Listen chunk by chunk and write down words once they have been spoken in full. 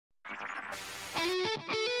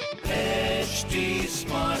HT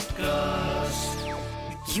Smartcast.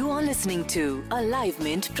 You are listening to a Live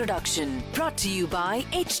Mint production brought to you by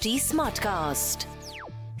HT Smartcast.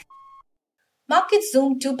 Markets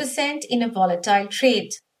zoomed 2% in a volatile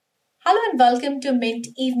trade. Hello and welcome to Mint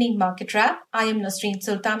Evening Market Wrap. I am Nasreen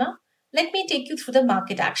Sultana. Let me take you through the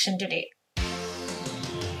market action today.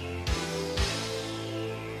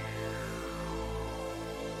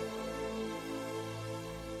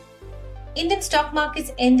 Indian stock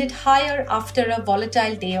markets ended higher after a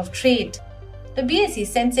volatile day of trade. The BSE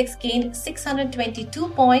Sensex gained 622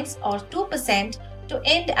 points or 2% to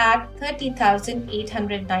end at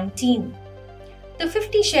 30,819. The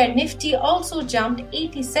 50-share Nifty also jumped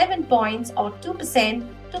 87 points or 2%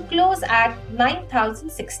 to close at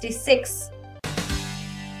 9,066.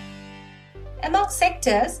 Among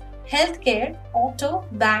sectors, healthcare, auto,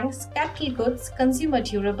 banks, capital goods, consumer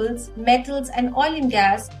durables, metals and oil and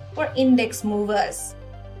gas were index movers.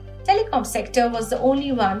 Telecom sector was the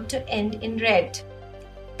only one to end in red.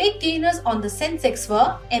 Big gainers on the Sensex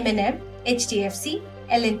were M&M, HDFC,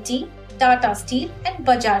 L&T, Tata Steel and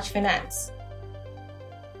Bajaj Finance.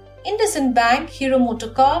 IndusInd Bank, Hero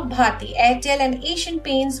MotoCorp, Bharti Airtel and Asian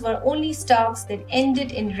Paints were only stocks that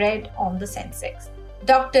ended in red on the Sensex.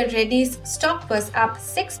 Dr. Reddy's stock was up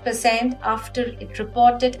 6% after it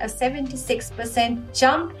reported a 76%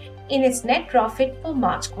 jump in its net profit for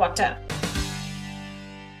March quarter.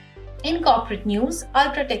 In corporate news,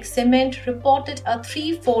 Ultratech Cement reported a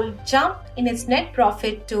threefold jump in its net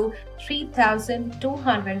profit to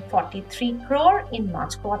 3,243 crore in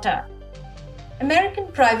March quarter. American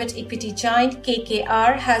private equity giant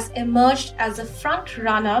KKR has emerged as a front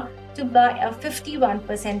runner to buy a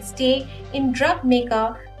 51% stake in drug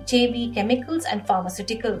maker JB Chemicals and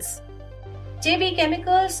Pharmaceuticals. JB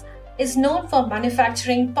Chemicals is known for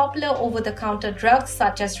manufacturing popular over-the-counter drugs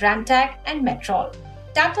such as Rantac and Metrol.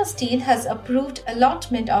 Tata Steel has approved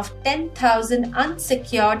allotment of 10,000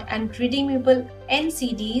 unsecured and redeemable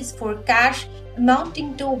NCDs for cash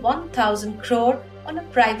amounting to 1,000 crore on a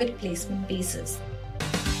private placement basis.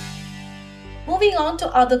 Moving on to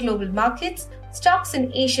other global markets, stocks in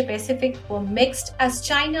Asia Pacific were mixed as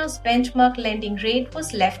China's benchmark lending rate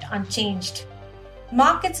was left unchanged.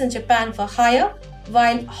 Markets in Japan were higher,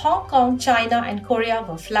 while Hong Kong, China and Korea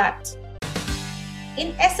were flat.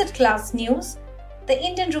 In asset class news, the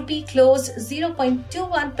Indian rupee closed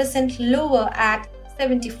 0.21% lower at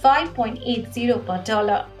 75.80 per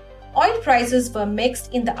dollar. Oil prices were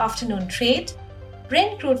mixed in the afternoon trade.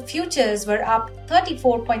 Brent crude futures were up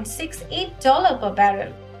 $34.68 per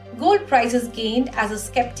barrel. Gold prices gained as a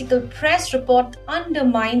skeptical press report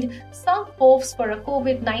undermined some hopes for a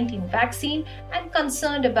COVID-19 vaccine and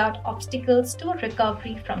concerned about obstacles to a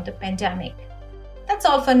recovery from the pandemic. That's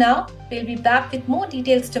all for now. We'll be back with more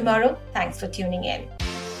details tomorrow. Thanks for tuning in.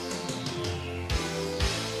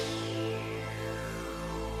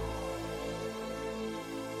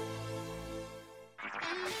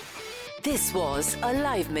 This was a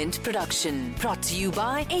Live Mint production brought to you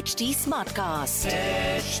by HT Smartcast.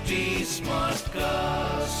 HT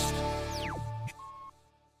Smartcast.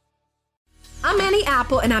 I'm Annie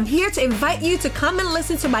Apple, and I'm here to invite you to come and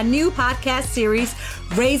listen to my new podcast series,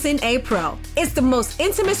 Raising a Pro. It's the most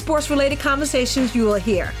intimate sports-related conversations you will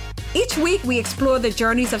hear. Each week, we explore the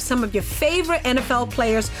journeys of some of your favorite NFL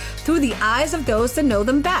players through the eyes of those that know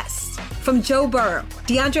them best. From Joe Burrow,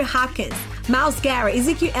 DeAndre Hopkins, Myles Garrett,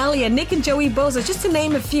 Ezekiel Elliott, Nick and Joey Bosa, just to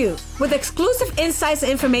name a few. With exclusive insights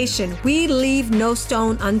and information, we leave no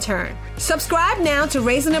stone unturned. Subscribe now to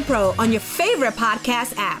Raising a Pro on your favorite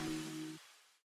podcast app.